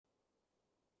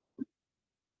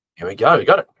Here we go. We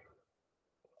got it.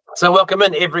 So welcome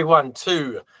in everyone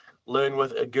to Learn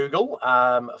with Google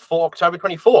for October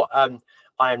 24.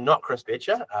 I am not Chris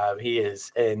Betcher. He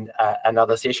is in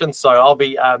another session. So I'll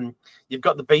be, you've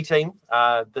got the B team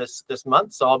this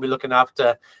month. So I'll be looking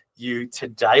after you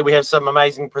today. We have some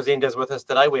amazing presenters with us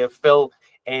today. We have Phil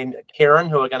and Karen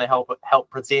who are going to help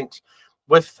present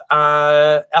with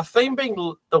our theme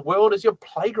being the world is your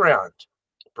playground,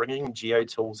 bringing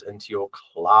GeoTools into your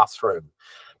classroom.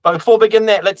 But before we begin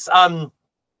that, let's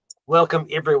welcome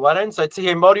everyone in. So te he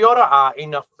moriora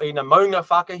ina maunga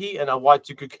whakahi ina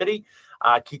Waituku Kiri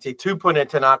ki te tūpuna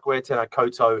tēnā koe tēnā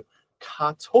koutou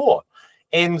katoa.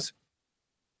 And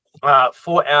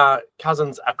for our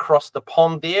cousins across the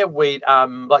pond there, we'd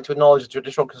like to acknowledge the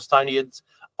traditional custodians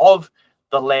of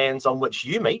the lands on which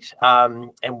you meet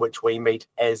and which we meet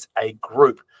as a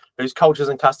group, whose cultures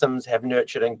and customs have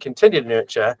nurtured and continue to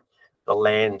nurture the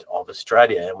land of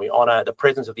Australia. And we honour the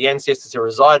presence of the ancestors who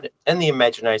reside in the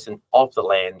imagination of the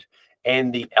land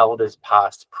and the elders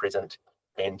past, present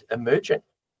and emerging.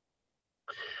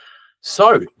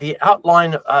 So the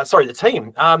outline, the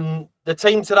team. The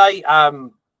team today,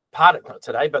 not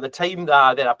today, but the team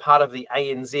that are part of the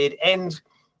ANZ and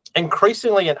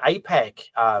increasingly an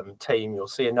APAC team, you'll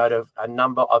see a note of a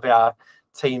number of our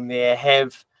team there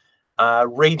have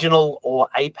regional or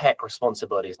APAC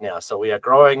responsibilities now. So we are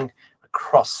growing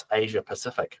across Asia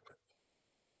Pacific.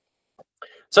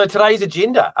 So today's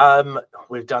agenda,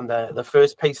 we've done the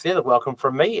first piece there, the welcome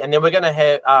from me, and then we're going to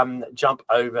have jump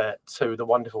over to the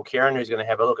wonderful Karen, who's going to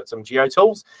have a look at some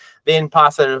GeoTools, then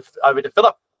pass it over to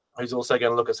Philip, who's also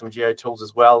going to look at some GeoTools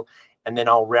as well, and then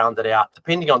I'll round it out,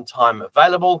 depending on time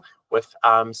available, with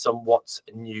some what's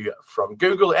new from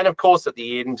Google. And of course, at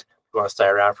the end, if you want to stay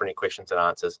around for any questions and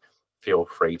answers, feel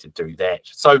free to do that.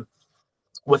 So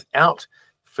without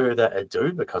further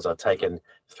ado, because I've taken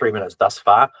 3 minutes thus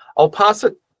far, I'll pass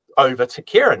it over to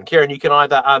Karen. Karen, you can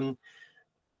either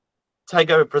take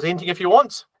over presenting if you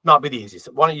want. Might be the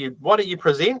easiest. Why don't you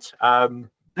present?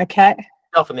 Okay.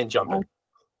 And then jump in.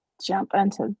 Jump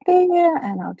into there,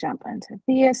 and I'll jump into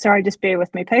there. Sorry, just bear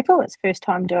with me, people. It's first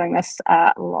time doing this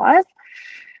live.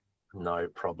 No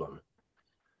problem.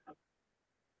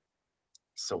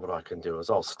 So what I can do is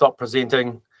I'll stop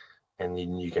presenting, and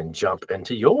then you can jump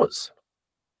into yours.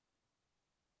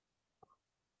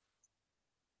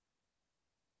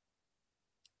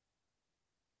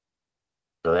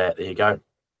 So there you go.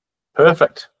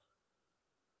 Perfect.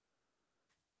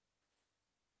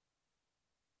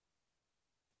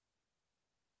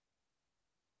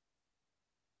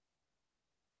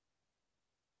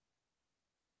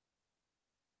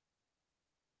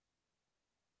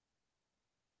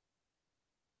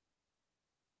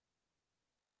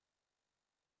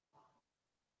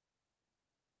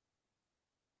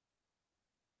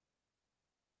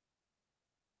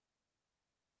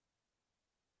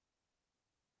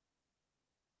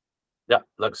 Yeah,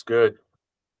 looks good.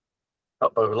 Oh,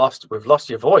 but we've lost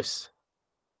your voice.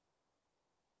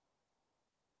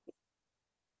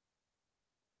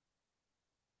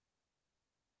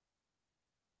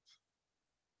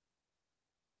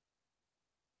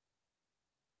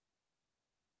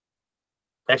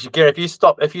 Actually, Gary, if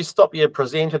you stop your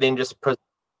presenter, then just press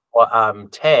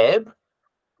tab,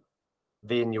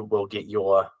 then you will get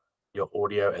your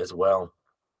audio as well.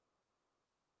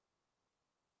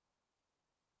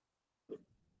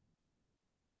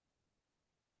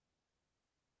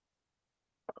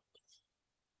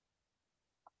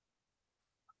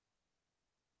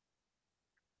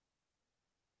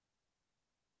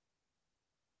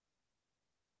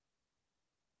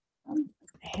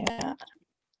 Yeah.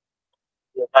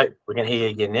 Okay, we can hear you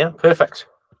again now. Perfect.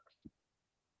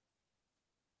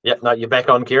 Yeah, no, you're back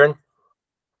on, Kieran.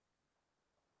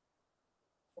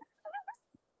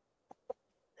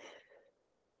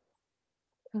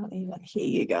 Can't even hear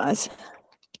you guys.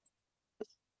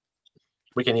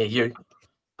 We can hear you.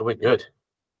 We're good.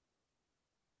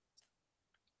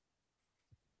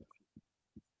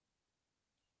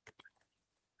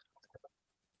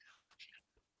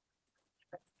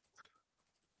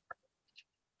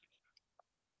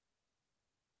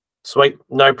 Sweet,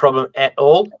 no problem at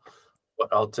all. What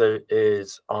I'll do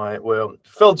is I will.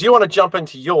 Phil, do you want to jump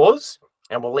into yours,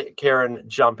 and we'll let Karen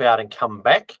jump out and come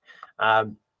back,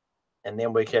 and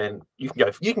then we can. You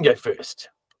can go first.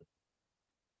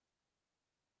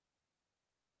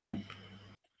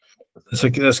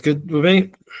 That's good with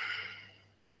me.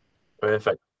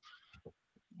 Perfect.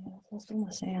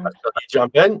 Sound.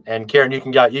 Jump in, and Karen, you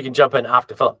can go. You can jump in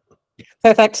after Philip.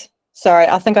 Perfect. Sorry,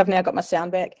 I think I've now got my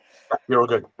sound back. You're all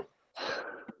good.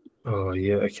 Oh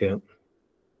yeah, I can't.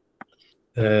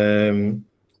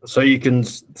 So you can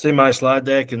see my slide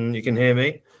deck and you can hear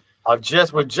me. We've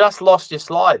just lost your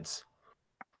slides.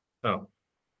 Oh,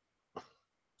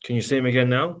 can you see them again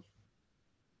now?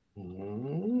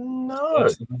 No.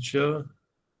 Sure.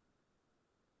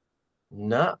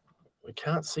 No, we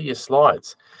can't see your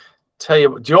slides. Tell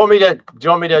you, do you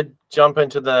want me to jump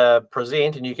into the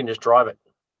present and you can just drive it?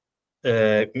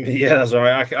 Yeah, that's all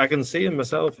right. I can see them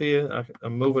myself here.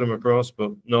 I'm moving them across,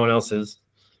 but no one else is.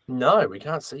 No, we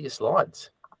can't see your slides.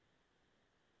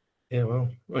 Yeah, well,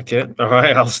 okay, all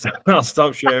right. I'll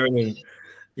stop sharing and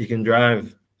you can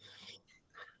drive.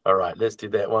 All right, let's do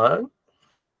that one.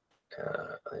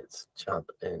 Let's jump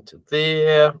into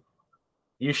there.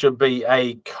 You should be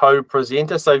a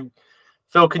co-presenter. So,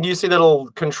 Phil, can you see the little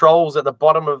controls at the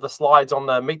bottom of the slides on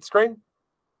the Meet screen?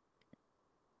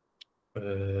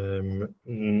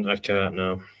 I can't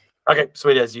now. Okay,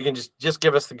 sweet as. You can just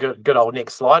give us the good old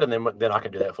next slide, and then I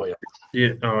can do that for you.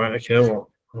 Yeah, all right, okay.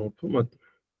 Well, I'll put my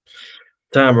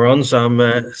timer on, so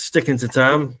I'm sticking to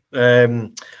time.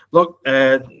 Look,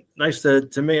 nice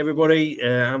to meet everybody.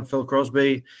 I'm Phil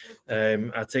Crosby.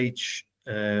 I teach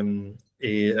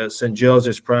at St.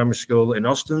 Joseph's Primary School in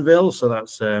Austinville, so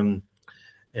that's in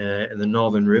the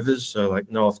Northern Rivers, so like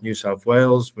North New South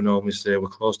Wales. We normally say we're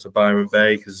close to Byron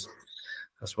Bay because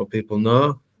that's what people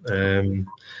know.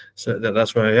 So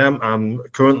that's where I am. I'm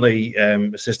currently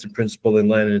assistant principal in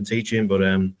learning and teaching, but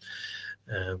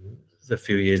a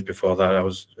few years before that, I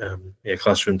was a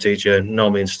classroom teacher,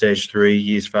 normally in stage 3,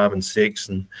 years 5 and 6,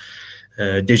 and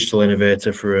digital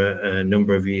innovator for a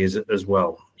number of years as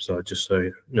well. So just so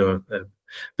you know, a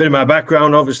bit of my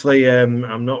background. Obviously,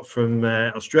 I'm not from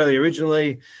Australia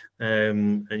originally,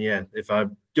 and yeah, if I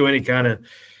do any kind of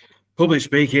public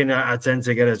speaking, I tend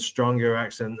to get a stronger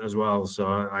accent as well. So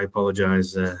I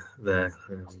apologise there.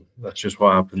 That's just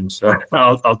what happens. So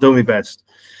I'll do my best.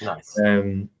 Nice.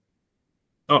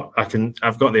 Oh,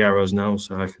 I've got the arrows now,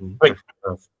 so I can.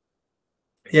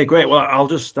 Yeah, great. Well, I'll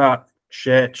just start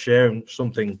sharing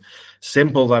something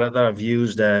simple that I've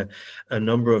used a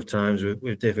number of times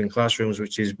with different classrooms,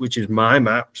 which is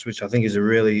MyMaps, which I think is a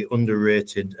really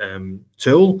underrated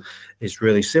tool. It's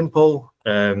really simple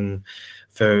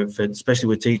for especially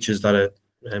with teachers that are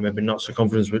maybe not so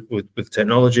confident with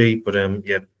technology, but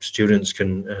yeah, students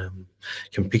can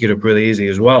pick it up really easy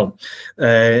as well.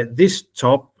 This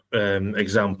top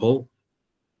example,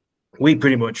 we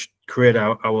pretty much create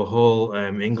our whole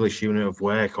English unit of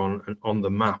work on the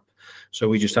map. So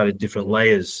we just added different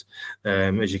layers,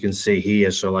 as you can see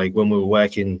here. So like when we were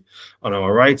working on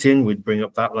our writing, we'd bring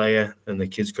up that layer and the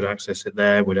kids could access it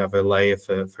there. We'd have a layer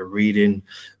for reading,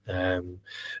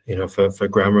 you know, for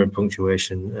grammar and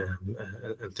punctuation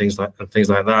and things like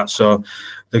that. So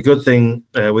the good thing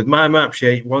with MyMaps,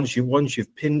 yeah, once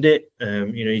you've pinned it,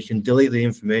 you know, you can delete the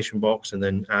information box and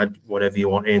then add whatever you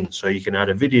want in. So you can add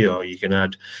a video, you can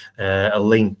add a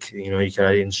link, you know, you can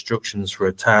add instructions for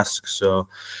a task. So,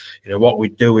 you know, what we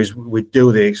do is we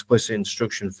do the explicit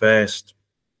instruction first.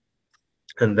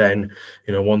 And then,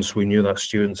 you know, once we knew that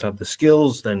students had the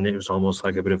skills, then it was almost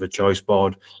like a bit of a choice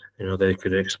board. You know, they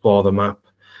could explore the map,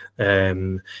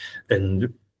 and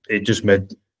it just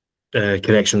made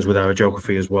connections with our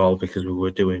geography as well, because we were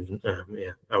doing,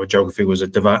 yeah, our geography was a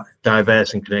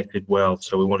diverse and connected world.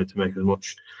 So we wanted to make as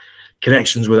much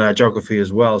connections with our geography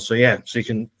as well. So yeah, so you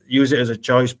can use it as a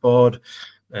choice board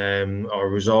or a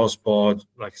resource board.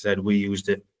 Like I said, we used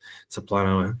it to plan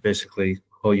our basically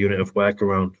whole unit of work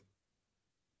around.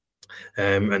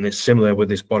 And it's similar with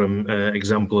this bottom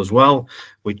example as well.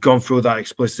 We'd gone through that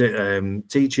explicit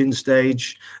teaching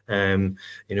stage. You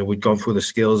know, we'd gone through the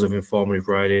skills of informative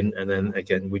writing, and then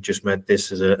again, we just made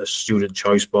this as a student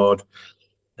choice board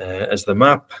as the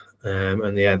map.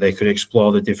 And yeah, they could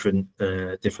explore the different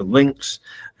links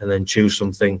and then choose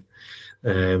something,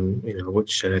 you know,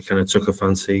 which kind of took a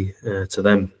fancy to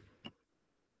them.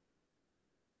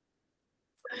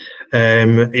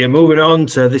 Yeah, moving on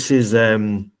to this is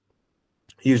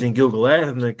using Google Earth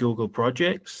and the Google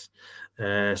projects.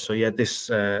 So yeah, this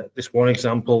one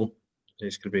example,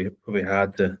 it's going to be probably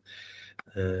hard to.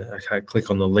 I can't click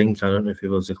on the link. I don't know if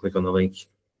you're able to click on the link,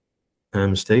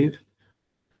 Steve.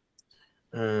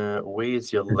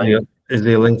 Where's your link? Is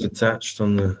the link attached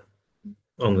on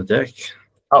the deck?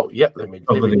 Oh, yep. Let me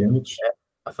image.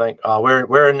 I think. Oh,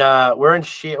 we're in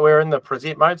the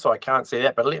present mode, so I can't see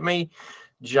that. But let me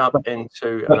jump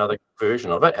into another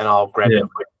version of it, and I'll grab it.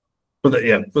 But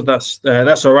yeah, but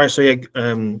that's all right. So yeah,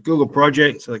 Google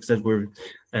Project, like I said, we're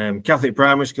Catholic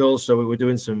primary school, so we were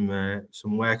doing some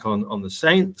work on the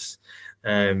saints.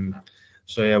 So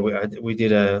yeah, we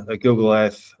did a Google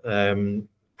Earth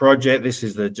project. This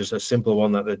is just a simple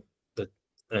one that the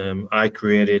I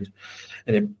created,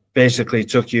 and it basically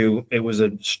took you. It was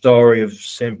a story of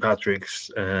St.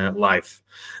 Patrick's life,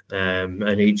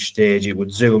 and each stage it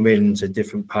would zoom into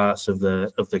different parts of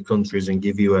the countries and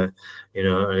give you a,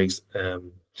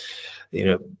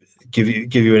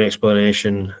 give you an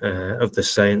explanation of the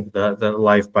saint, the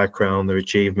life background, their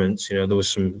achievements. There was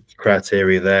some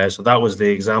criteria there, so that was the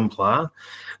exemplar.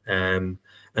 And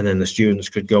then the students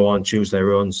could go on, choose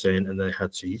their own saint, and they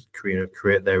had to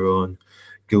create their own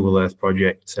Google Earth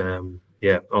project. On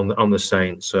the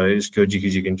saint. So it's good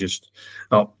because you can just,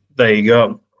 oh, there you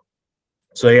go.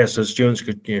 So yeah, so students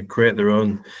could create their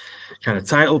own kind of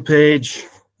title page,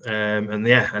 and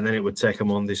then it would take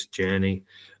them on this journey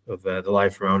of the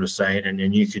life around a saint, and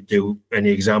then you could do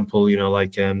any example,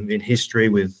 like in history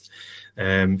with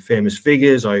famous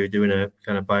figures, or you're doing a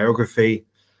kind of biography.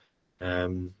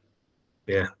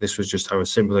 This was just a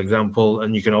simple example,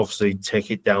 and you can obviously take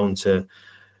it down to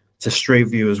Street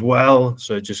View as well,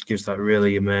 so it just gives that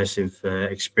really immersive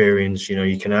experience.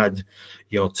 You can add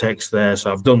your text there.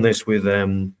 So I've done this with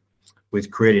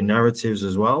creating narratives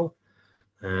as well,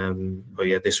 but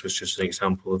yeah, this was just an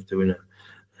example of doing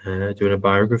a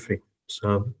biography.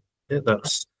 So yeah,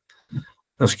 that's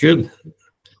good.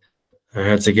 I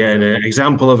had to get an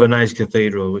example of a nice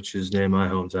cathedral, which is near my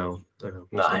hometown.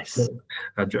 Nice. So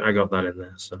I got that in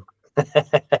there. So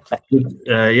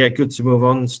good, good to move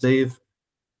on, Steve.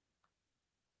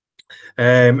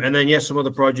 And then some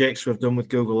other projects we've done with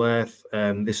Google Earth.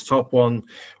 This top one,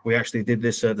 we actually did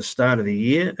this at the start of the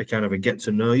year, a kind of a get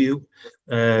to know you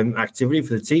activity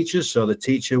for the teachers. So the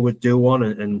teacher would do one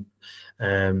and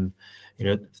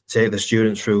take the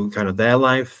students through kind of their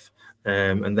life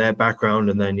and their background,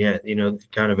 and then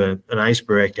kind of an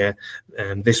icebreaker.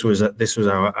 This was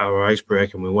our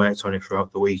icebreaker, and we worked on it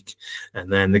throughout the week. And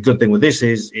then the good thing with this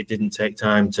is it didn't take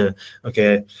time to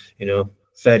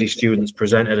 30 students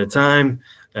present at a time.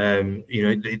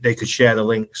 They could share the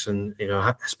links and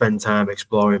spend time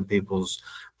exploring people's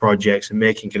projects and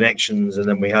making connections. And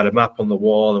then we had a map on the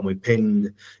wall, and we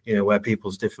pinned where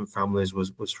people's different families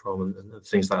was from and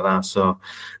things like that. So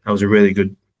that was a really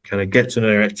good kind of get to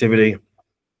know activity.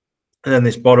 And then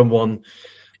this bottom one,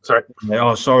 this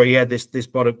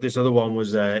other one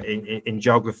was in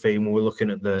geography, and we were looking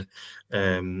at the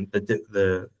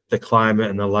climate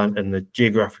and the land and the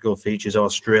geographical features of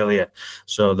Australia.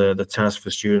 So the task for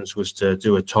students was to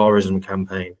do a tourism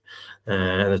campaign,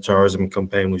 and the tourism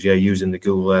campaign was using the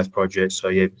Google Earth project. So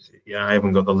I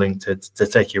haven't got the link to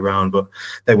take you around, but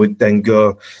they would then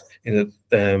go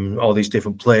all these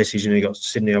different places. You got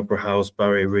Sydney Opera House,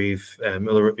 Barrier Reef,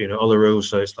 Uluru.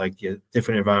 So it's like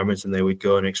different environments, and they would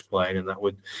go and explain, and that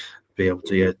would be able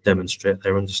to demonstrate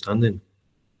their understanding.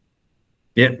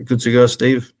 Yeah, good to go,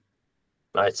 Steve.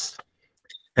 Nice.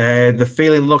 The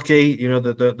feeling lucky,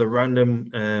 the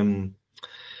random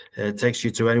takes you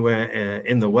to anywhere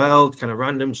in the world, kind of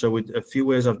random. So with a few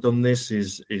ways I've done this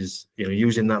is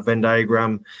using that Venn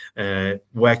diagram,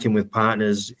 working with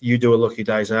partners. You do a lucky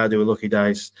dice, I do a lucky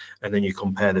dice, and then you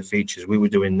compare the features. We were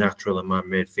doing natural and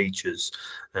man-made features.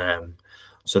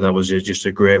 So that was just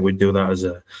a great, we'd do that as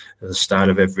a start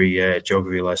of every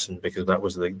geography lesson, because that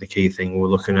was the key thing we're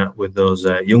looking at with those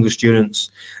younger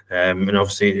students. And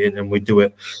obviously, and we do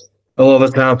it a lot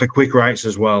of the time for quick writes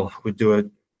as well. We do it,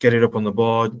 get it up on the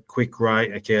board, quick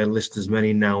write, okay, list as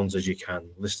many nouns as you can,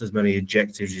 list as many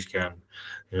adjectives as you can,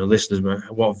 list as many,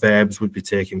 what verbs would be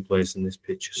taking place in this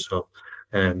picture. So,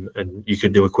 and you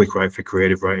could do a quick write for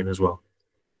creative writing as well.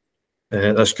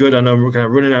 That's good. I know we're kind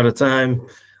of running out of time.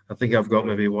 I think I've got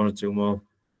maybe one or two more.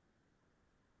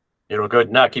 You're all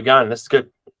good. No, keep going. This is good.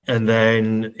 And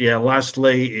then,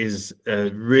 lastly is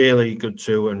really good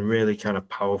too, and really kind of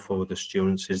powerful with the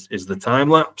students is the time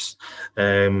lapse. So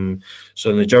in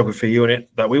the geography unit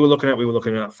that we were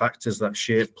looking at factors that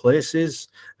shape places.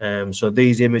 So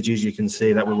these images, you can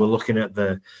see that we were looking at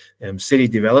the city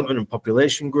development and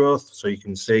population growth. So you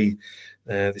can see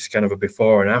this kind of a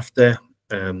before and after.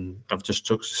 I've just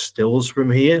took stills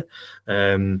from here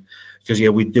because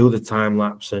we do the time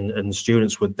lapse, and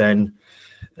students would then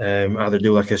either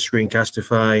do like a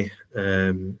screencastify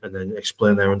and then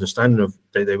explain their understanding of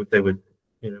they would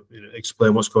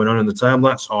explain what's going on in the time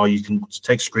lapse, or you can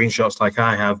take screenshots like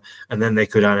I have, and then they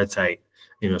could annotate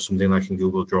something like in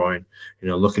Google Drawing,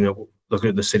 looking at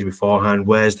the city beforehand,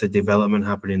 where's the development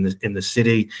happening in the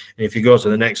city. And if you go to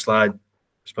the next slide,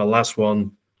 it's my last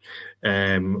one.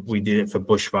 We did it for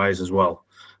bushfires as well.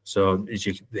 So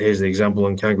here's the example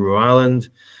on Kangaroo Island.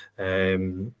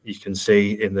 You can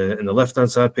see in the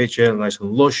left-hand side picture, nice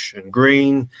and lush and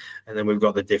green, and then we've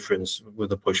got the difference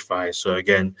with the bushfires. So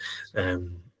again,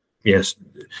 yes,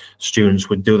 students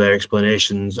would do their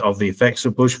explanations of the effects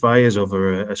of bushfires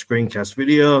over a screencast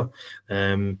video.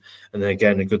 And then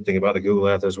again, a good thing about the Google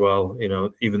Earth as well, you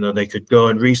know, even though they could go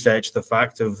and research the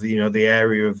fact of, you know, the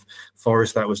area of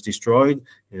forest that was destroyed,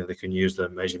 you know, they can use their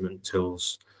measurement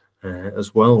tools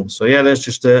as well. So yeah, there's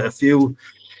just a few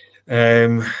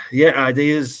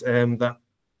ideas that,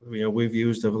 you know, we've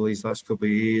used over these last couple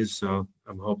of years. So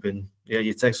I'm hoping, yeah,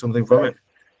 you take something from it.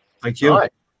 Thank you. All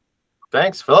right.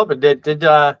 Thanks, Philip. It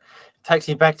takes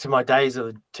me back to my days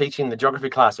of teaching the geography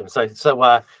classroom. So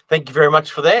thank you very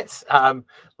much for that.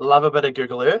 Love a bit of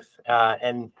Google Earth.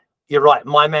 And you're right,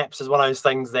 My Maps is one of those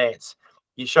things that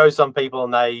you show some people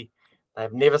and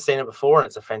they've never seen it before, and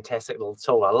it's a fantastic little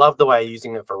tool. I love the way you're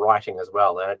using it for writing as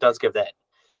well, and it does give that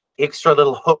extra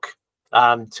little hook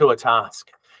to a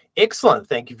task. Excellent.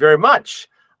 Thank you very much.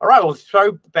 All right, we'll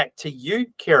throw back to you,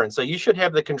 Karen. So you should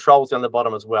have the controls down the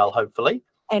bottom as well, hopefully.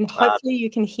 And hopefully you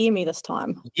can hear me this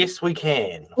time. Yes, we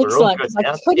can. Excellent. We're all good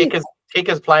now. Tech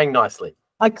is playing nicely.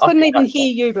 I couldn't even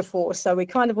hear you before, so we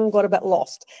kind of all got a bit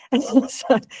lost.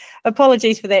 So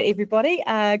apologies for that, everybody.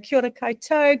 Kia ora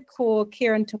koutou, ko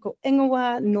Karen tuku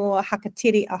ingoa no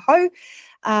hakatiri aho.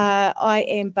 I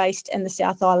am based in the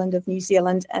South Island of New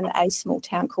Zealand in a small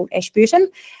town called Ashburton.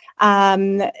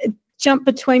 Jump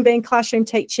between being classroom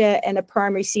teacher in a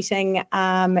primary setting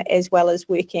as well as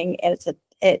working at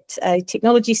a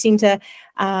technology centre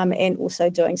and also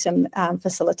doing some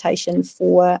facilitation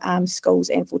for schools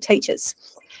and for teachers.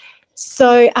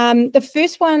 So the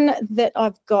first one that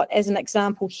I've got as an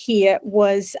example here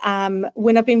was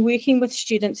when I've been working with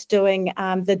students doing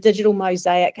the digital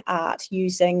mosaic art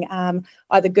using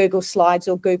either Google Slides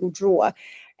or Google Draw.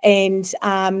 And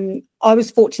I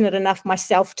was fortunate enough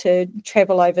myself to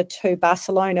travel over to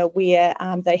Barcelona where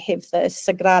they have the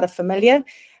Sagrada Familia.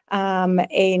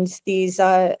 And there's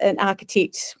an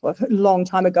architect, well, a long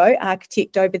time ago,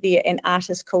 architect over there, an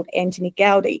artist called Antoni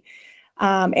Gaudi.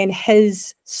 And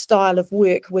his style of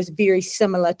work was very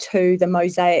similar to the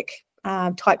mosaic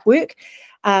type work.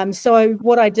 So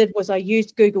what I did was I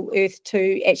used Google Earth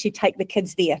to actually take the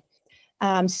kids there.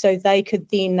 So they could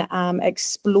then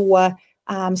explore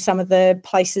some of the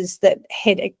places that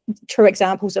had true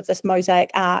examples of this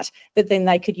mosaic art that then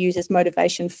they could use as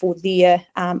motivation for their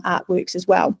artworks as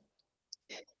well.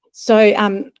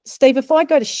 So, Steve, if I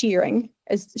go to sharing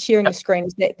the screen,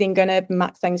 is that then going to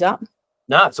muck things up?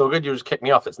 No, it's all good. You just kick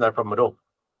me off. It's no problem at all.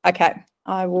 Okay,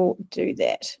 I will do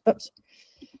that. Oops.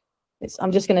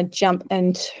 I'm just going to jump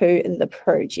into the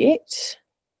project.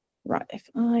 Right, if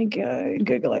I go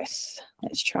Google Earth,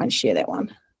 let's try and share that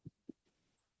one.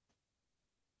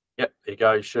 Yep, there you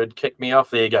go. You should kick me off.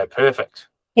 There you go. Perfect.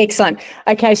 Excellent.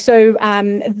 Okay, so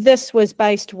this was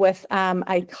based with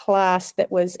a class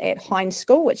that was at Hines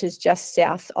School, which is just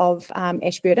south of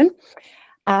Ashburton.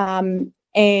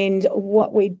 And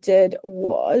what we did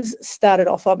was started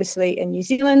off obviously in New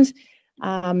Zealand,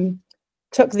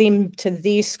 took them to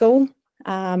their school,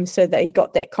 so they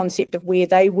got that concept of where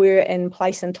they were in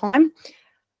place and time,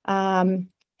 and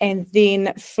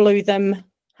then flew them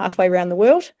halfway around the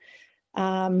world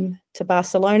to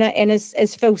Barcelona. And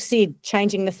as Phil said,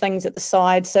 changing the things at the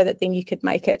side so that then you could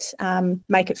make it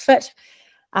fit.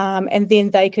 And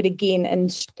then they could, again,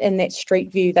 in that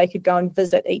street view, they could go and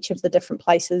visit each of the different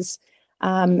places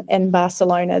in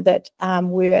Barcelona that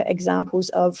were examples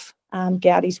of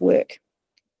Gaudi's work.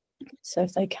 So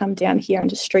if they come down here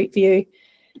into street view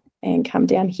and come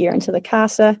down here into the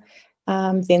Casa,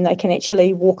 then they can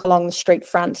actually walk along the street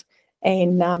front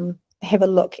and have a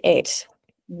look at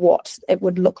what it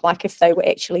would look like if they were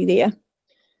actually there.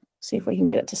 See if we can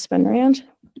get it to spin around.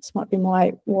 This might be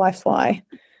my Wi-Fi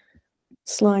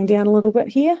slowing down a little bit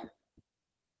here,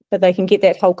 but they can get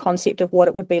that whole concept of what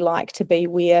it would be like to be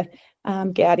where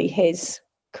Gaudi has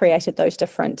created those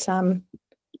different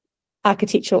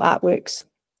architectural artworks.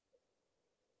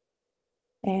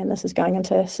 And this is going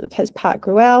into sort of his Park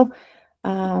Güell.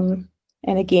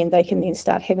 And again, they can then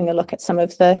start having a look at some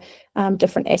of the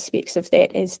different aspects of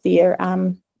that as their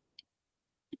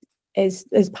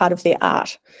as part of their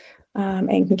art,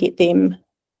 and can get them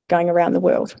going around the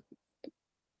world.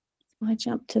 I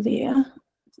jump to there.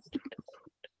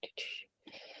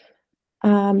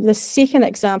 The second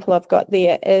example I've got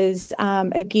there is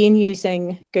again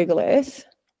using Google Earth.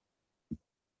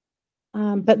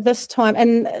 But this time,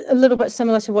 and a little bit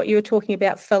similar to what you were talking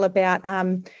about, Phil, about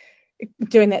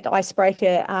doing that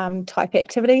icebreaker type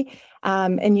activity.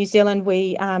 In New Zealand,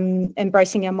 we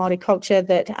embracing our Māori culture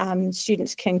that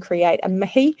students can create a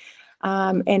mihi,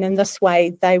 and in this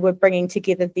way they were bringing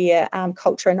together their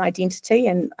culture and identity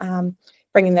and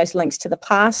bringing those links to the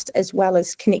past, as well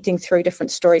as connecting through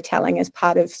different storytelling as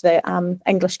part of the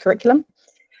English curriculum.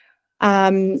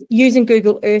 Using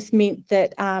Google Earth meant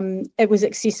that it was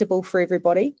accessible for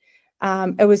everybody.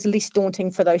 It was less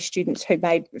daunting for those students who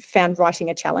found writing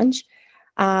a challenge,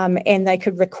 and they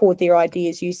could record their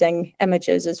ideas using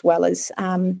images, as well as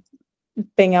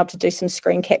being able to do some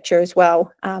screen capture as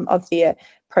well of their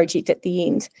project at the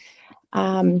end.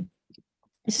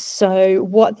 So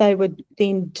what they would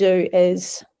then do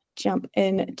is jump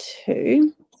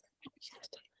into,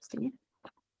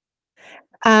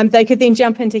 they could then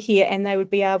jump into here, and they would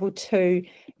be able to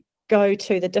go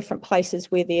to the different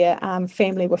places where their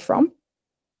family were from.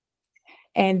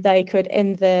 And they could,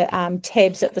 in the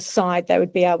tabs at the side, they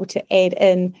would be able to add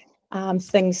in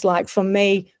things like, for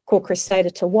me, Ko Crusader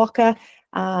to Waka.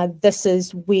 This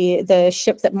is where the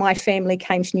ship that my family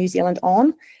came to New Zealand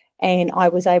on, and I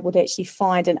was able to actually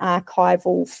find an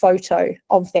archival photo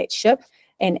of that ship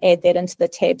and add that into the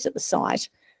tabs at the side.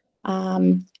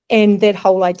 And that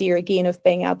whole idea again of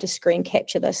being able to screen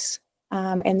capture this,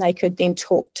 and they could then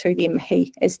talk to them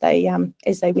as they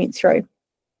went through.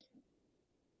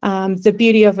 The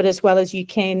beauty of it as well is you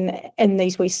can, in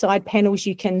these wee side panels,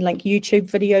 you can link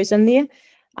YouTube videos in there.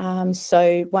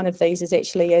 So one of these is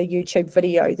actually a YouTube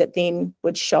video that then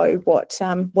would show what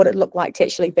it looked like to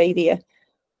actually be there.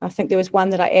 I think there was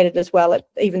one that I added as well. It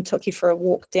even took you for a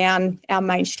walk down our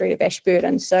main street of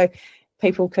Ashburton. So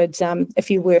people could,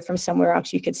 if you were from somewhere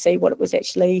else, you could see what it was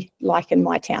actually like in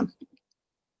my town.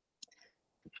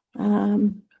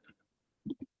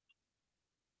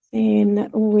 Then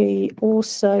we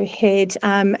also had,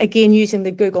 again, using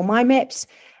the Google My Maps,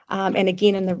 and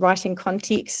again in the writing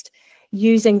context,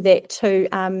 using that to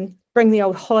bring the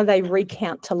old holiday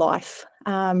recount to life.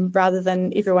 Rather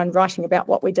than everyone writing about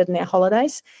what we did in our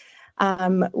holidays,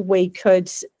 we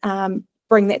could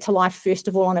bring that to life first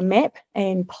of all on a map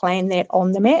and plan that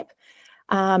on the map,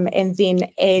 and then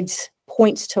add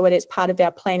points to it as part of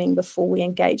our planning before we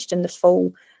engaged in the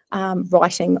full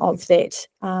writing of that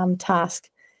task.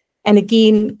 And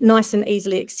again, nice and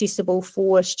easily accessible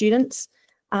for students,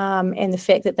 and the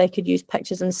fact that they could use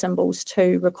pictures and symbols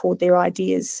to record their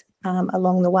ideas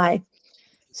along the way.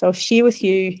 So I'll share with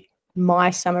you my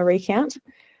summer recount.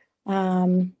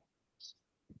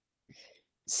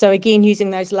 So again, using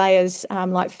those layers,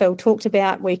 like Phil talked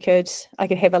about, I could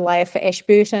have a layer for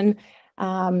Ashburton.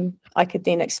 I could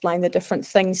then explain the different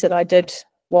things that I did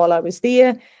while I was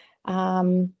there.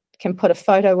 Can put a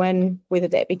photo in, whether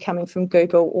that be coming from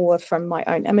Google or from my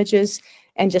own images,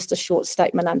 and just a short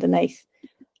statement underneath.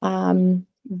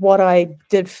 What I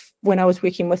did when I was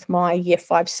working with my year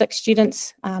 5-6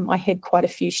 students, I had quite a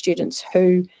few students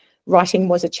who writing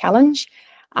was a challenge.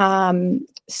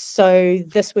 So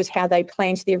this was how they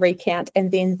planned their recount,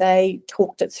 and then they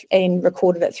talked it and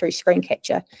recorded it through screen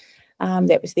capture.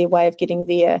 That was their way of getting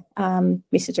their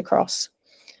message across.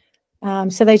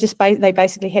 So they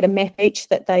basically had a map each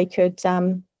that they could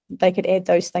add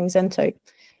those things into.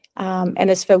 And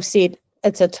as Phil said,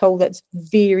 it's a tool that's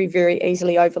very, very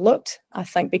easily overlooked, I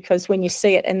think, because when you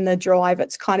see it in the drive,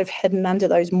 it's kind of hidden under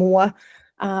those more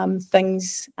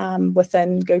things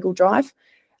within Google Drive.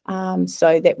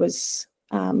 So that was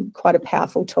quite a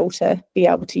powerful tool to be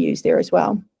able to use there as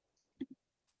well.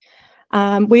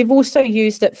 We've also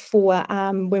used it for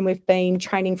when we've been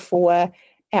training for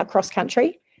our cross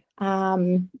country.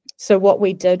 So what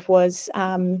we did was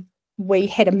we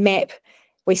had a map.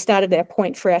 We started our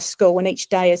point for our school, and each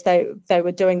day as they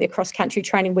were doing their cross-country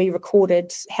training, we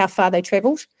recorded how far they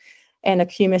travelled and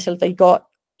accumulatively got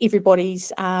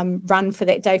everybody's run for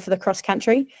that day for the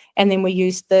cross-country. And then we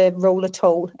used the ruler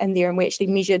tool in there, and we actually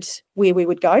measured where we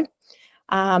would go.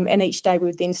 And each day we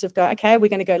would then sort of go, okay, are we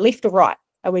going to go left or right?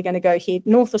 Are we going to go head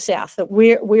north or south?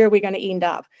 Where are we going to end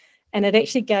up? And it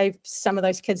actually gave some of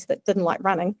those kids that didn't like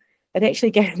running, it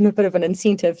actually gave them a bit of an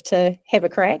incentive to have a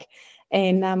crack.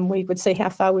 And we would see how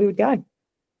far we would go.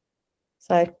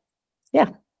 So,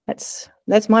 yeah, that's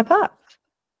my part.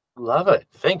 Love it.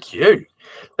 Thank you.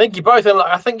 Thank you both. And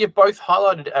I think you've both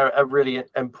highlighted a really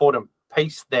important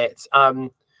piece that,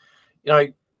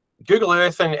 Google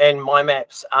Earth and My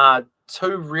Maps are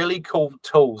two really cool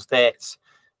tools that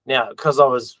now, because I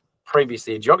was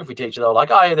previously a geography teacher, they were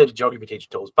like, oh, yeah, they're geography teacher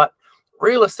tools. But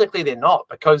realistically, they're not,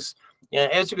 because,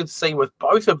 as you could see with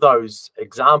both of those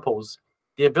examples,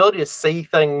 the ability to see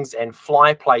things and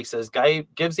fly places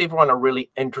gives everyone a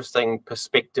really interesting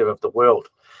perspective of the world,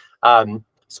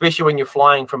 especially when you're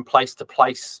flying from place to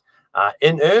place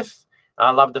in Earth.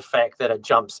 I love the fact that it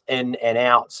jumps in and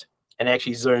out and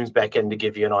actually zooms back in to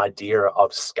give you an idea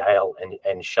of scale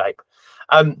and shape.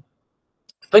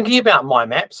 Thinking about My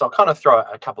Maps, I'll kind of throw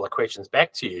a couple of questions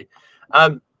back to you.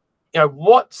 You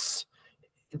know,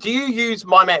 do you use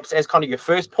My Maps as kind of your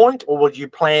first point, or would you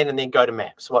plan and then go to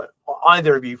Maps? What,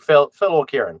 either of you, Phil or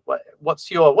Kieran,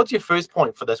 what's your first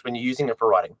point for this when you're using it for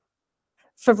writing?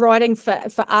 For writing,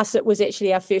 for us, it was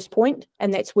actually our first point,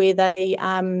 and that's where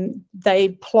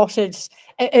they plotted.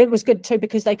 It was good too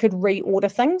because they could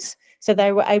reorder things, so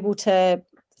they were able to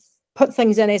put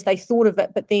things in as they thought of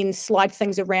it, but then slide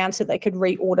things around so they could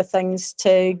reorder things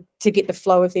to get the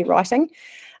flow of their writing.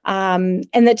 And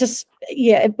that just,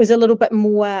 yeah, it was a little bit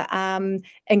more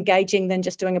engaging than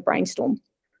just doing a brainstorm.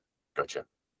 Gotcha.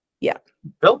 Yeah.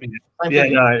 Bill? Yeah,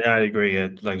 no, I agree. Yeah,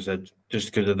 like I said,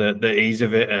 just because of the ease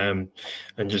of it, and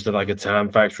just like a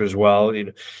time factor as well.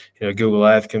 You know, Google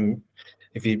Earth can,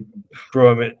 if you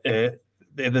throw them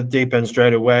at the deep end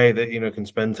straight away, that can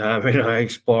spend time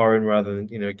exploring rather than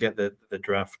get the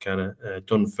draft kind of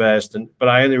done first. But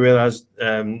I only realized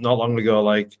not long ago,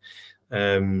 like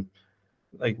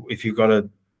if you've got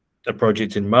a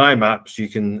project in My Maps, you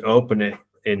can open it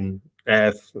in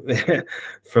Earth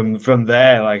from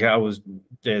there. Like I was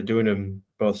doing them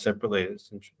both separately.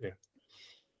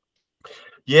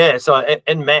 Yeah, so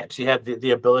in Maps you have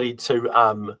the ability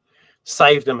to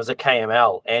save them as a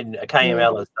KML, and a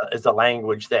KML is the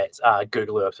language that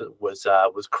Google Earth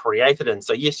was created in.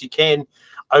 So yes, you can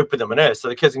open them in Earth, so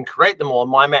the kids can create them all in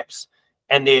My Maps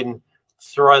and then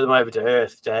throw them over to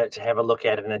Earth to have a look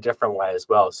at it in a different way as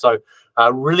well. So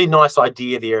a really nice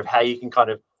idea there of how you can kind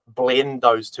of blend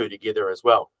those two together as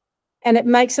well. And it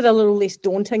makes it a little less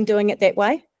daunting doing it that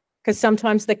way, because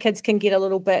sometimes the kids can get a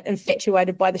little bit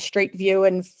infatuated by the street view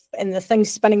and the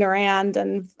things spinning around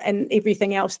and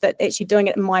everything else, that actually doing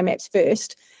it in My Maps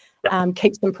first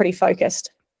keeps them pretty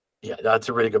focused. Yeah, that's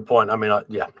a really good point. I mean,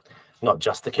 not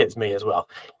just the kids, me as well.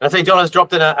 And I think Donna's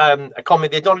dropped in a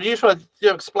comment there. Donna, do you just want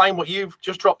to explain what you've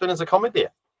just dropped in as a comment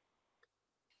there?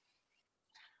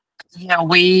 Yeah,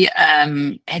 we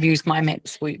have used My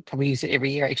Maps. We probably use it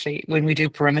every year, actually, when we do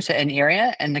perimeter in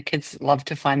area, and the kids love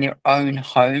to find their own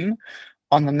home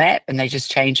on the map, and they just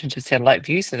change into satellite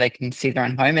view so they can see their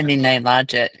own home, and then they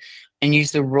enlarge it and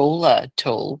use the ruler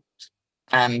tool.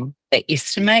 They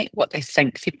estimate what they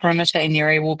think the perimeter in the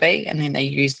area will be, and then they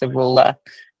use the ruler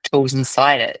tools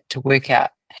inside it to work out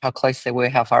how close they were,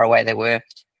 how far away they were,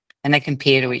 and they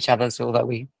compare to each other's, although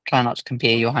we try not to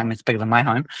compare. Your home is bigger than my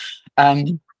home.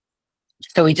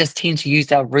 So we just tend to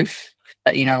use our roof,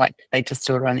 like they just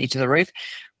do it around the edge of the roof.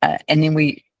 And then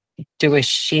we do a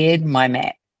shared My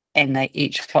Map, and they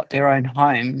each plot their own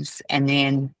homes. And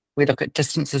then we look at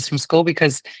distances from school,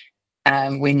 because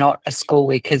we're not a school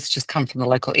where kids just come from the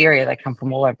local area. They come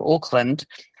from all over Auckland.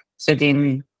 So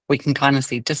then we can kind of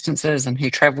see distances and who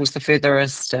travels the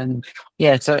furthest. And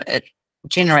yeah, so it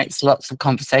generates lots of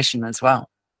conversation as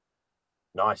well.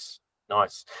 Nice.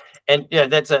 And yeah,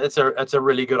 it's a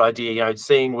really good idea.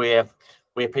 Seeing where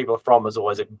people are from is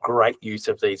always a great use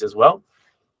of these as well.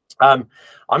 I'm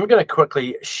going to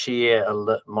quickly share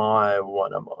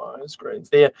one of my screens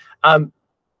there.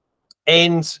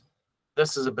 And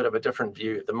this is a bit of a different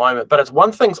view at the moment, but it's one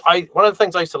of the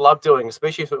things I used to love doing,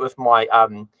 especially with my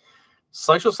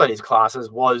social studies classes,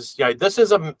 was this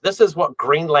is what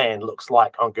Greenland looks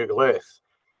like on Google Earth.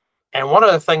 And one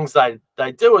of the things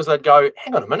they do is they'd go,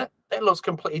 hang on a minute, that looks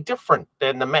completely different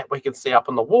than the map we can see up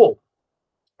on the wall.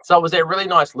 So it was that really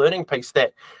nice learning piece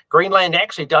that Greenland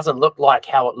actually doesn't look like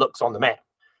how it looks on the map,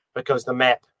 because the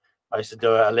map, I used to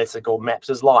do a lesson called Maps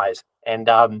as Lies. And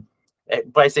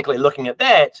basically looking at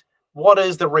that, what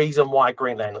is the reason why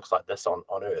Greenland looks like this on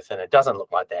Earth? And it doesn't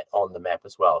look like that on the map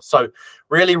as well. So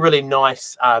really, really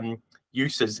nice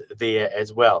uses there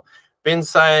as well. Ben's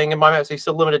saying in My Maps he's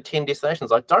still limited 10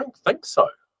 destinations. I don't think so.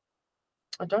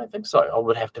 I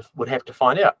would have to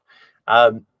find out.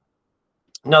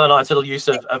 Another nice little use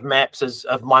of maps is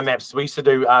of My Maps. We used to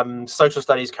do social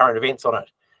studies current events on it,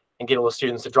 and get all the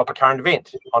students to drop a current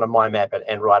event on a My Map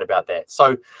and write about that.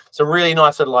 So some really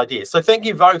nice little ideas. So thank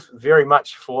you both very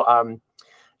much for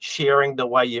sharing the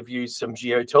way you've used some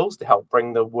geo tools to help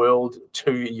bring the world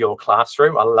to your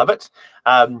classroom. I love it.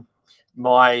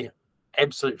 My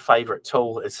absolute favorite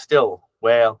tool is still,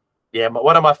 one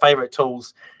of my favorite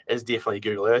tools is definitely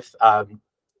Google Earth. I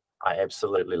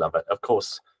absolutely love it. Of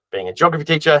course, being a geography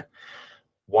teacher,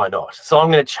 why not? So I'm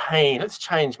going to let's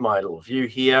change my little view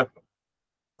here,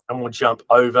 and we'll jump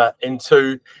over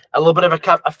into a little bit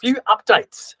of a few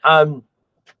updates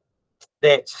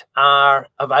that are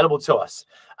available to us.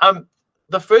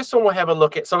 The first one we'll have a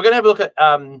look at, so we're going to have a look at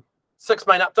 6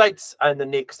 main updates in the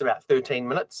next about 13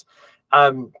 minutes.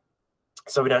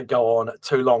 So we don't go on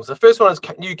too long. So the first one is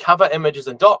new cover images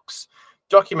in Docs,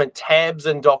 document tabs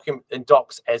in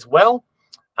Docs as well.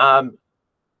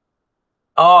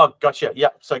 Oh, gotcha.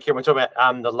 Yep. So can we talk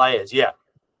about the layers? Yeah.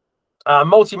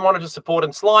 Multi-monitor support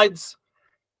and slides,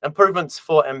 improvements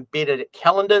for embedded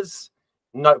calendars.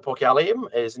 Notebook LM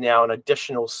is now an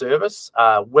additional service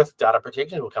with data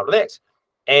protection. We'll cover that.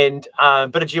 And a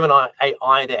bit of Gemini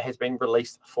AI that has been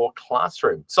released for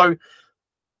Classroom. So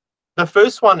the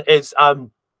first one is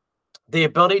the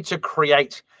ability to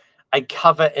create a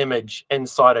cover image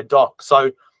inside a doc.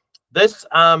 So this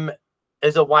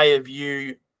is a way of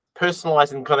you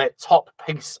personalizing kind of that top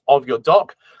piece of your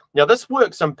doc. Now, this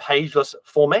works in pageless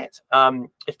format.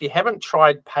 If you haven't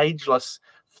tried pageless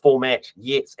format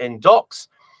yet in docs,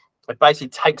 it basically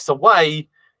takes away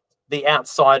the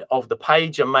outside of the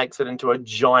page and makes it into a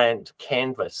giant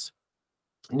canvas.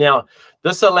 Now,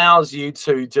 this allows you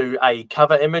to do a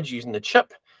cover image using the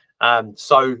chip.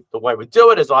 So the way we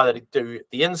do it is either to do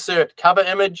the insert cover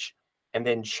image and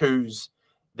then choose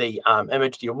the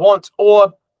image you want,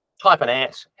 or type an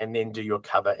 @ and then do your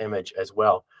cover image as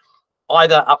well.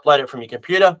 Either upload it from your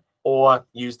computer or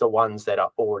use the ones that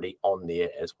are already on there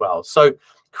as well. So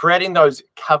creating those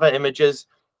cover images,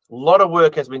 a lot of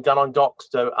work has been done on docs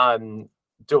to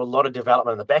do a lot of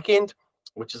development in the back end,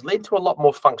 which has led to a lot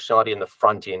more functionality in the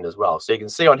front end as well. So you can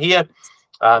see on here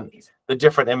the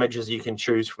different images you can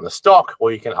choose from the stock,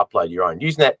 or you can upload your own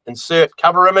using that insert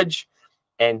cover image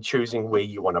and choosing where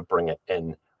you want to bring it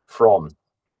in from.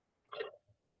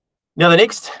 Now, the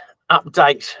next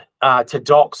update to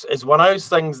docs is one of those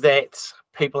things that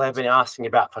people have been asking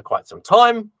about for quite some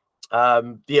time,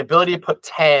 the ability to put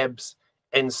tabs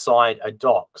inside a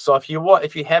doc. So if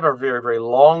you have a very, very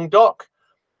long doc,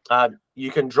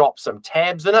 you can drop some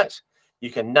tabs in it. You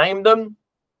can name them.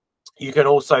 You can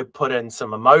also put in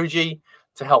some emoji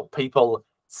to help people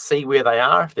see where they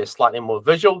are if they're slightly more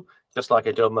visual. Just like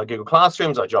I do in my Google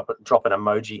Classrooms, I drop an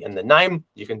emoji in the name.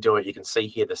 You can do it. You can see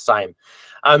here the same.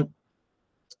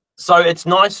 So it's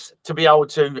nice to be able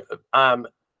to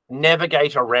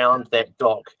navigate around that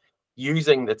doc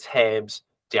using the tabs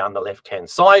down the left-hand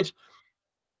side.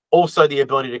 Also, the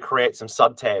ability to create some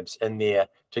sub-tabs in there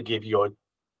to give your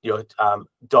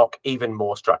doc even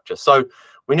more structure. So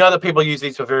we know that people use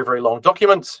these for very, very long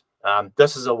documents.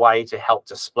 This is a way to help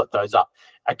to split those up.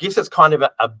 I guess it's kind of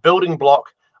a building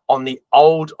block on the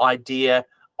old idea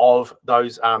of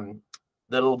those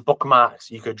little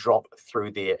bookmarks you could drop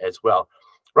through there as well.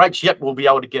 Right, yep, we'll be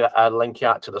able to get a link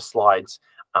out to the slides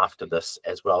after this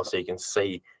as well, so you can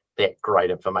see that great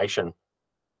information.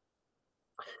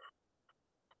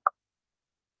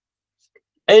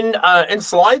 In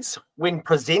slides, when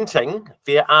presenting,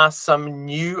 there are some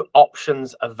new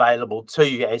options available to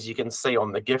you, as you can see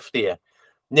on the GIF there.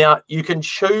 Now, you can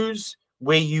choose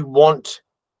where you want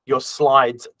your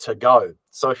slides to go.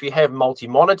 So if you have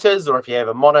multi-monitors, or if you have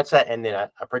a monitor and then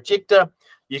a projector,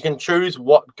 you can choose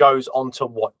what goes onto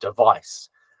what device,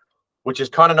 which is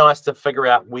kind of nice to figure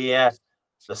out where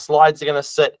the slides are going to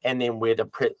sit and then where the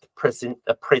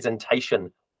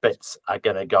presentation bits are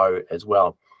going to go as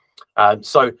well.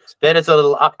 So that is a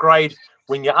little upgrade.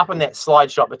 When you're up in that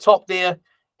slideshow at the top there,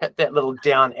 hit that little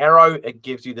down arrow. It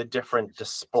gives you the different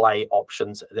display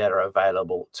options that are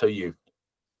available to you.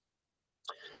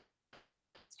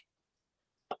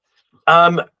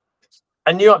 A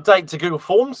new update to Google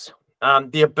Forms,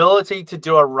 the ability to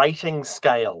do a rating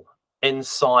scale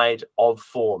inside of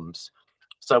Forms.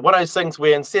 So one of those things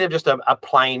where instead of just a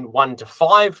plain 1 to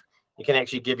 5, you can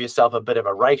actually give yourself a bit of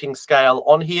a rating scale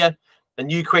on here. The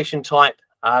new question type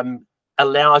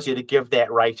allows you to give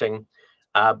that rating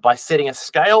by setting a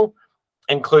scale,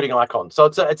 including icons. So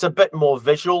it's a bit more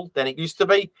visual than it used to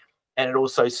be, and it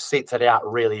also sets it out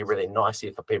really, really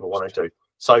nicely for people wanting to.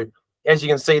 So as you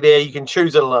can see there, you can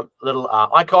choose a little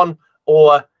icon,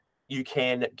 or you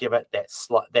can give it that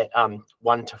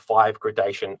 1 to 5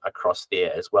 gradation across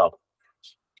there as well.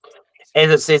 As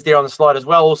it says there on the slide as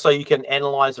well, also you can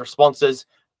analyze the responses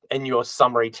in your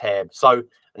summary tab. So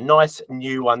a nice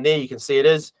new one there. You can see it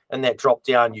is in that drop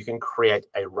down. You can create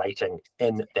a rating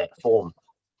in that form.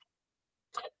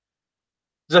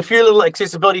 There's a few little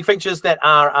accessibility features that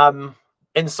are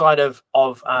inside of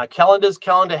calendars.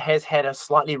 Calendar has had a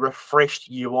slightly refreshed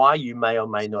UI. You may or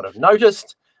may not have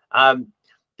noticed.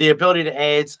 The ability to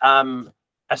add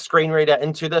a screen reader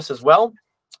into this as well,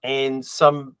 and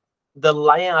the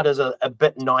layout is a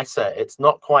bit nicer. It's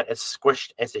not quite as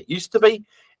squished as it used to be,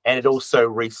 and it also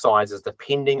resizes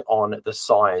depending on the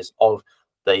size of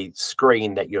the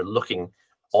screen that you're looking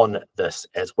on this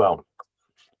as well.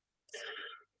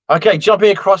 Okay,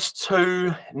 jumping across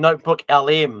to Notebook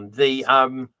LM, the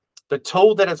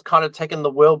tool that has kind of taken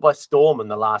the world by storm in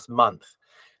the last month.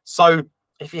 So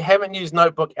if you haven't used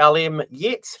Notebook LM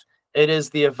yet, it is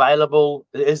the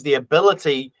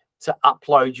ability to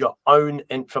upload your own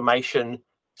information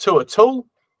to a tool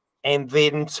and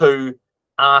then to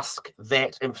ask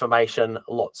that information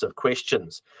lots of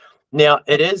questions. Now,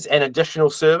 it is an additional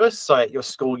service, so at your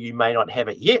school you may not have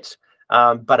it yet,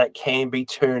 but it can be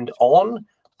turned on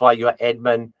by your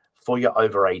admin for your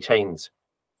over 18s.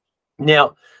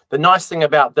 Now, the nice thing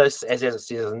about this, as it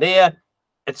says in there,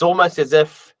 it's almost as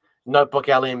if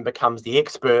NotebookLM becomes the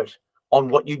expert on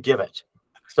what you give it.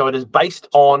 So it is based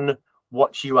on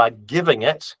what you are giving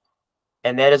it,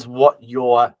 and that is what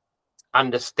your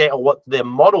understand, or what their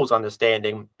model's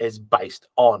understanding is based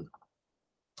on.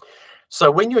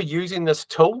 So when you're using this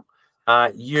tool,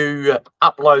 you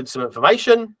upload some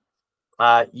information.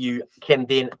 You can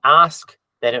then ask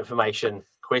that information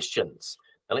questions.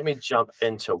 Now let me jump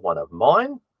into one of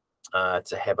mine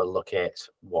to have a look at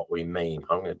what we mean.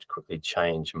 I'm going to quickly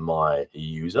change my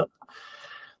user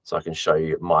so I can show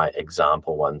you my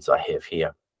example ones I have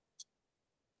here.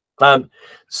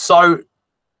 So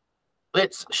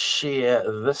let's share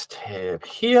this tab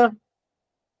here.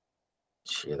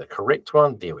 Share the correct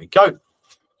one. There we go.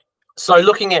 So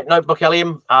looking at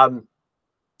NotebookLM,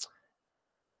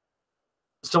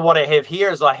 so what I have here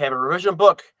is I have a revision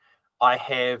book. I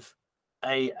have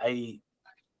a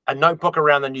notebook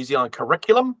around the New Zealand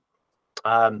curriculum.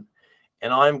 And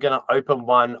I'm going to open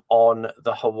one on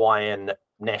the Hawaiian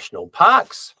National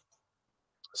Parks.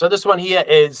 So this one here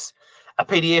is a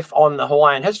PDF on the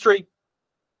Hawaiian history.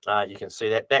 You can see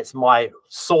that that's my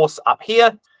source up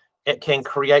here. It can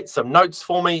create some notes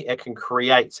for me. It can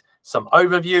create some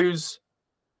overviews.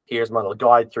 Here's my little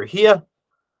guide through here.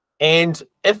 And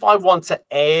if I want to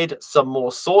add some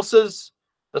more sources,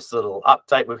 this little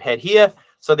update we've had here.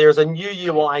 So there's a new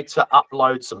UI to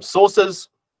upload some sources.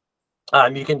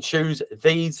 You can choose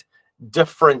these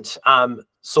different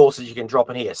sources you can drop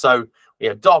in here. So we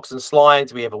have docs and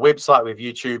slides, we have a website, we have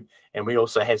YouTube, and we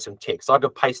also have some text. So I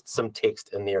could paste some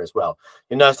text in there as well.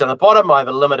 You'll notice down the bottom, I have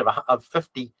a limit of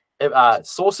 50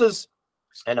 sources,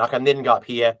 and I can then go up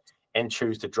here and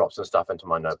choose to drop some stuff into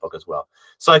my notebook as well.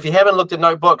 So if you haven't looked at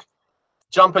Notebook,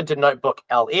 jump into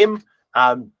NotebookLM,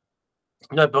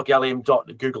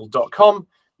 notebooklm.google.com.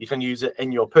 You can use it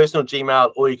in your personal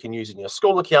Gmail, or you can use it in your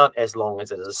school account as long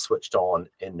as it is switched on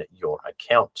in your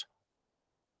account.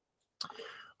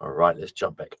 All right, let's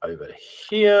jump back over to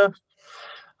here.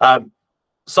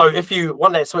 So if you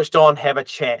want that switched on, have a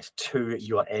chat to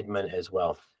your admin as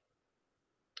well.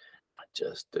 I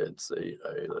just did see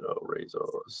a little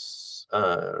resource.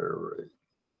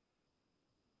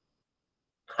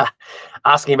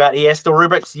 Asking about ESTL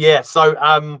rubrics. Yeah,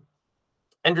 so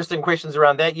interesting questions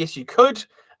around that. Yes, you could.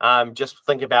 Just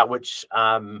think about which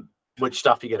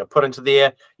stuff you're going to put into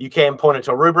there. You can point it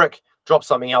to a rubric, drop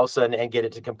something else in, and get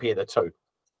it to compare the two.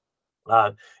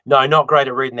 No, not great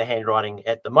at reading the handwriting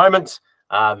at the moment.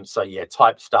 So yeah,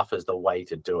 type stuff is the way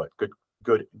to do it.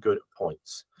 Good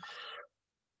points.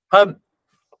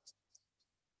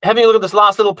 Having a look at this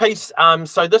last little piece.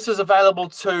 So this is available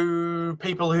to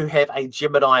people who have a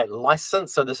Gemini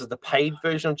license. So this is the paid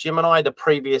version of Gemini. The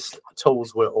previous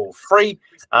tools were all free.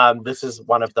 This is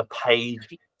one of the paid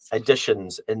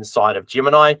editions inside of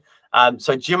Gemini.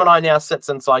 So Gemini now sits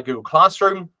inside Google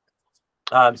Classroom.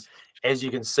 As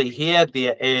you can see here,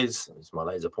 there is, it's my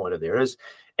laser pointer, there is.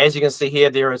 As you can see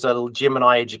here, there is a little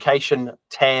Gemini Education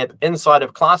tab inside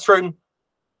of Classroom.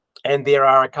 And there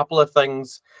are a couple of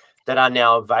things that are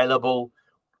now available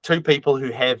to people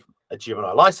who have a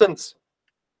Gemini license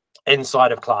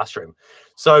inside of Classroom.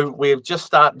 So we've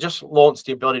just launched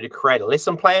the ability to create a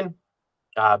lesson plan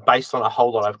based on a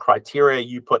whole lot of criteria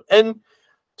you put in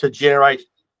to generate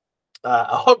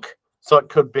a hook. So it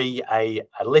could be a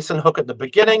lesson hook at the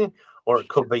beginning, or it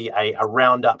could be a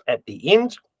roundup at the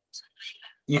end.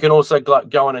 You can also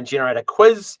go in and generate a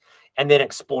quiz and then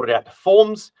export it out to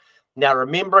forms. Now,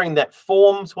 remembering that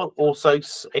forms will also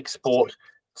export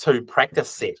to practice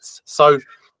sets. So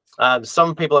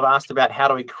some people have asked about how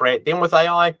do we create them with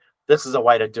AI. This is a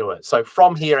way to do it. So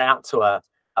from here out to a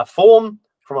form,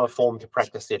 from a form to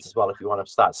practice sets as well, if you want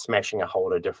to start smashing a whole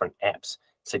lot of different apps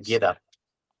together.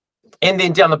 And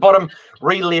then down the bottom,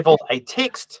 re-level a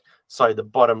text. So the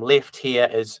bottom left here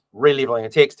is re-leveling a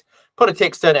text. Put a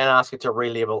text in and ask it to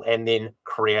re-level, and then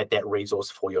create that resource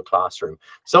for your classroom.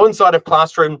 So inside of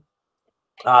Classroom,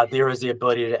 there is the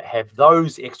ability to have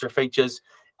those extra features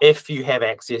if you have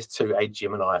access to a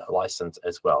Gemini license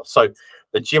as well. So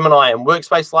the Gemini and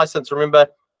Workspace license, remember,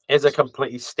 is a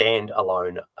completely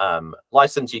standalone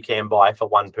license you can buy for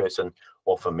one person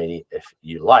or for many if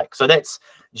you like. So that's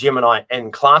Gemini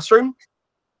in Classroom.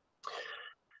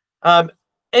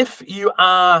 If you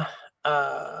are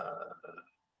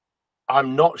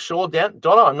I'm not sure,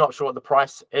 Donna. I'm not sure what the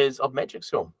price is of Magic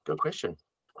School. Good question.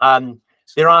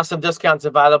 There are some discounts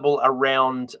available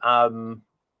around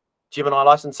Gemini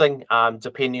licensing,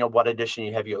 depending on what edition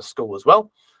you have your school as well.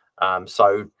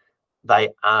 So they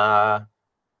are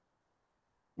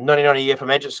 $99 a year for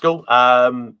Magic School.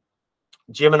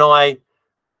 Gemini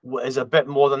is a bit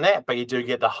more than that, but you do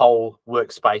get the whole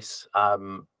workspace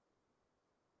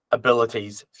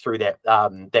abilities through that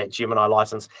that Gemini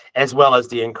license, as well as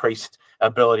the increased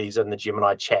abilities in the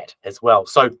Gemini chat as well.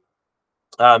 So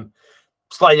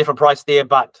slightly different price there,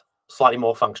 but slightly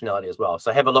more functionality as well.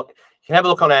 So have a look. You can have a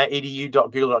look on our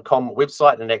edu.google.com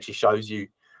website, and it actually shows you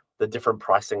the different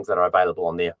pricings that are available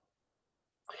on there.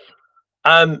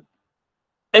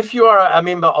 If you are a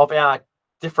member of our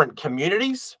different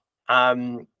communities,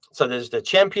 so there's the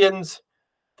champions,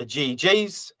 the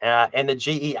GEGs, and the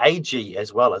GEAG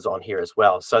as well as on here as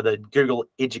well. So the Google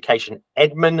Education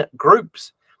Admin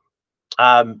Groups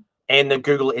and the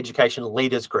Google Education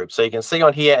Leaders Group. So you can see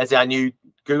on here as our new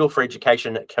Google for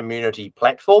Education community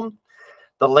platform.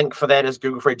 The link for that is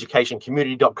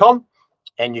googleforeducationcommunity.com,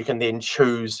 and you can then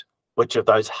choose which of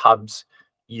those hubs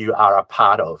you are a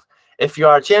part of. If you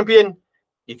are a champion,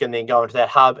 you can then go into that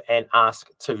hub and ask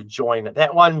to join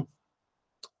that one.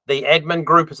 The admin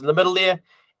group is in the middle there,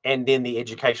 and then the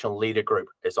educational leader group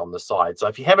is on the side. So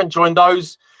if you haven't joined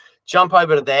those, jump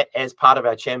over to that as part of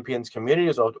our champions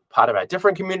communities or part of our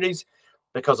different communities,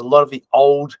 because a lot of the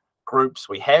old groups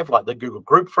we have, like the Google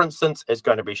group, for instance, is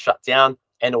going to be shut down,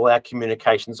 and all our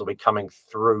communications will be coming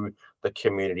through the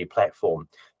community platform.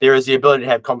 There is the ability to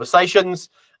have conversations,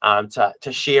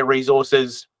 to share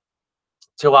resources,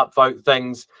 to upvote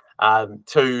things,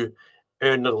 to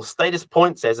earn little status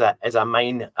points as a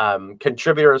main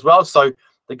contributor as well. So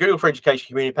the Google for Education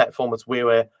community platform is where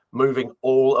we're moving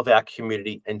all of our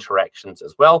community interactions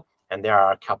as well. And there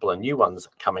are a couple of new ones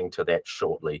coming to that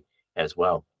shortly as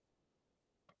well.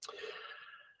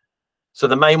 So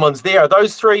the main ones there are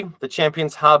those three: the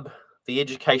Champions Hub, the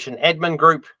Education Admin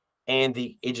Group, and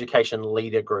the Education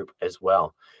Leader Group as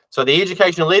well. So the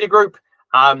Education Leader Group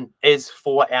is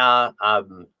for our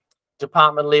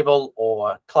department level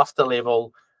or cluster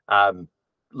level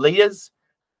leaders.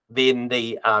 Then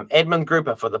the admin group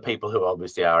are for the people who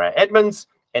obviously are our admins,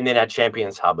 and then our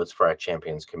Champions Hub is for our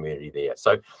Champions community there.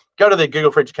 So go to the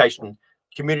Google for Education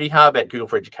Community Hub at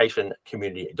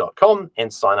googleforeducationcommunity.com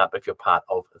and sign up if you're part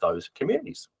of those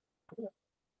communities.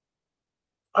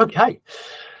 Okay,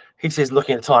 he says,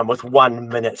 looking at time with 1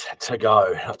 minute to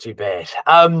go, not too bad.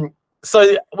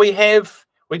 So we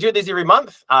do this every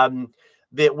month.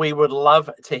 That we would love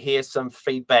to hear some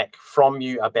feedback from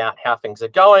you about how things are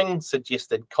going,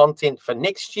 suggested content for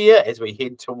next year as we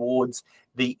head towards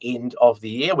the end of the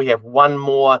year. We have one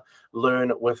more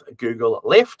Learn with Google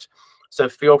left. So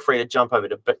feel free to jump over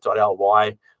to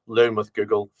bit.ly, Learn with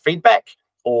Google feedback,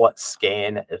 or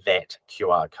scan that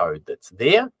QR code that's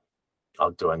there.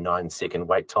 I'll do a 9-second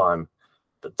wait time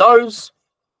for those.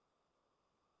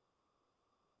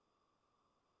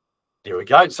 There we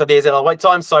go. So there's our wait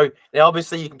time. So now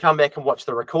obviously you can come back and watch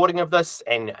the recording of this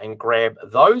and grab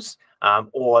those,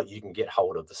 or you can get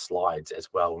hold of the slides as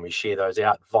well when we share those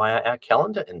out via our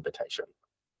calendar invitation.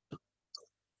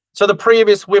 So the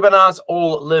previous webinars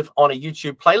all live on a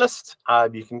YouTube playlist.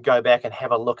 You can go back and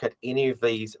have a look at any of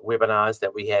these webinars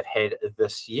that we have had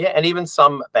this year, and even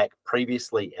some back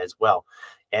previously as well.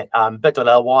 At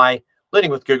bit.ly, Learning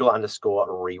with Google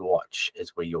 _rewatch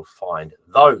is where you'll find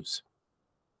those.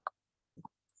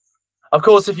 Of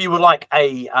course, if you would like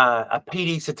a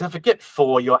PD certificate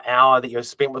for your hour that you've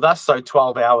spent with us, so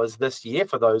 12 hours this year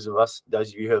for those of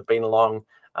you who have been along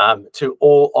to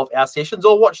all of our sessions,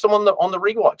 or watch them on the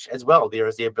rewatch as well, there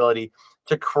is the ability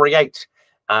to create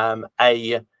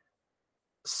a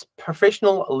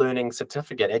professional learning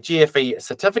certificate, a GFE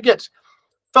certificate.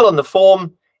 Fill in the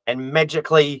form, and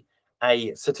magically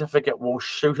a certificate will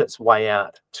shoot its way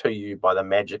out to you by the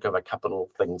magic of a couple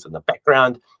of things in the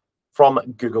background from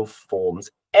Google Forms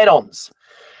add-ons.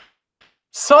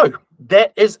 So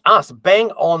that is us,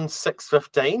 bang on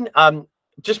 6:15.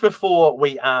 Just before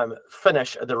we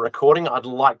finish the recording, I'd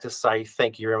like to say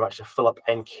thank you very much to Philip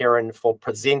and Karen for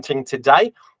presenting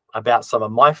today about some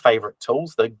of my favorite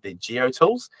tools, the Geo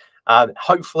tools.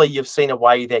 Hopefully you've seen a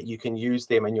way that you can use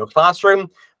them in your classroom,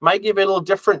 may give you a little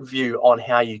different view on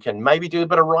how you can maybe do a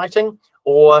bit of writing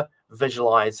or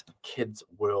visualize kids'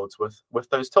 worlds with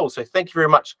those tools. So thank you very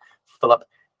much, Philip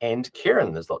and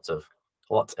Karen. There's lots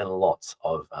and lots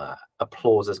of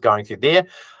applauses going through there.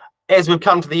 As we've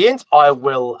come to the end, I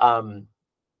will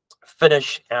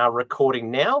finish our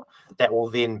recording now. That will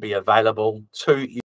then be available to you.